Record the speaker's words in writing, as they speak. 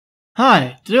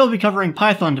Hi, today we'll be covering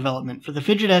Python development for the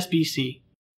Phidget SBC.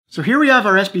 So here we have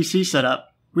our SBC set up.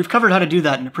 We've covered how to do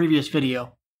that in a previous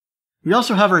video. We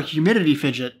also have our humidity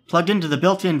fidget plugged into the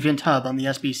built-in Vint hub on the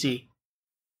SBC.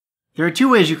 There are two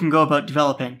ways you can go about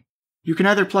developing. You can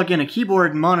either plug in a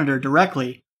keyboard and monitor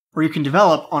directly, or you can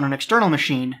develop on an external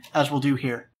machine, as we'll do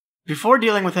here. Before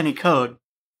dealing with any code,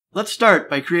 let's start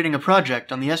by creating a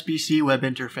project on the SBC web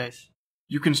interface.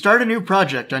 You can start a new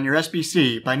project on your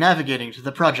SBC by navigating to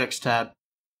the Projects tab.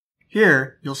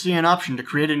 Here, you'll see an option to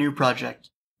create a new project.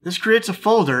 This creates a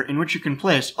folder in which you can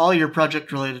place all your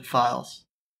project-related files.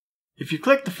 If you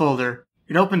click the folder,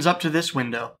 it opens up to this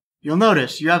window. You'll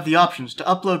notice you have the options to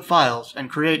upload files and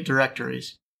create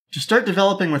directories. To start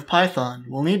developing with Python,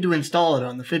 we'll need to install it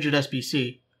on the Phidget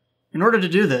SBC. In order to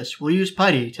do this, we'll use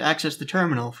PyD to access the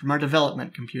terminal from our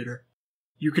development computer.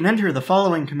 You can enter the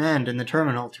following command in the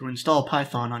terminal to install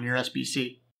Python on your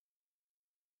SBC.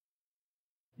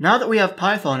 Now that we have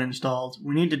Python installed,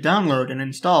 we need to download and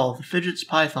install the Phidgets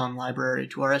Python library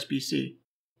to our SBC.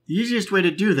 The easiest way to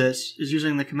do this is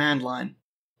using the command line.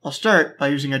 I'll start by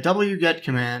using a wget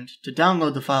command to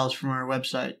download the files from our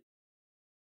website.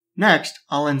 Next,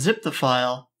 I'll unzip the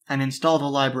file and install the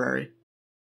library.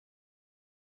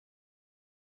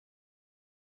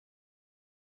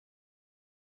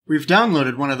 We've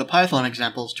downloaded one of the Python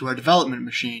examples to our development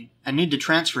machine and need to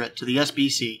transfer it to the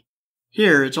SBC.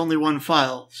 Here, it's only one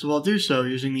file, so I'll do so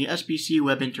using the SBC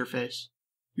web interface.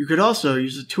 You could also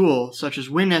use a tool such as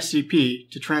WinSCP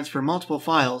to transfer multiple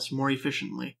files more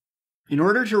efficiently. In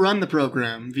order to run the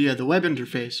program via the web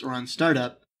interface or on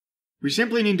startup, we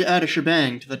simply need to add a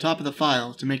shebang to the top of the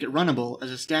file to make it runnable as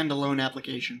a standalone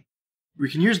application. We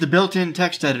can use the built-in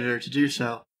text editor to do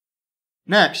so.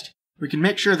 Next, we can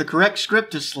make sure the correct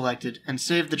script is selected and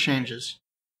save the changes.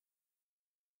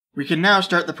 We can now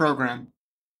start the program.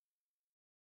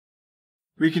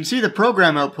 We can see the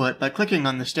program output by clicking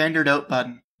on the Standard Out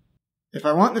button. If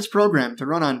I want this program to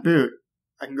run on boot,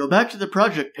 I can go back to the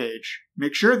project page,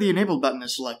 make sure the Enable button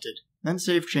is selected, then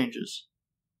save changes.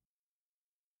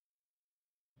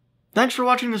 Thanks for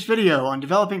watching this video on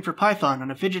developing for Python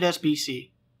on a Phidget SBC.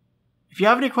 If you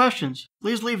have any questions,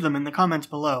 please leave them in the comments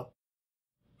below.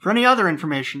 For any other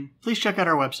information, please check out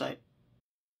our website.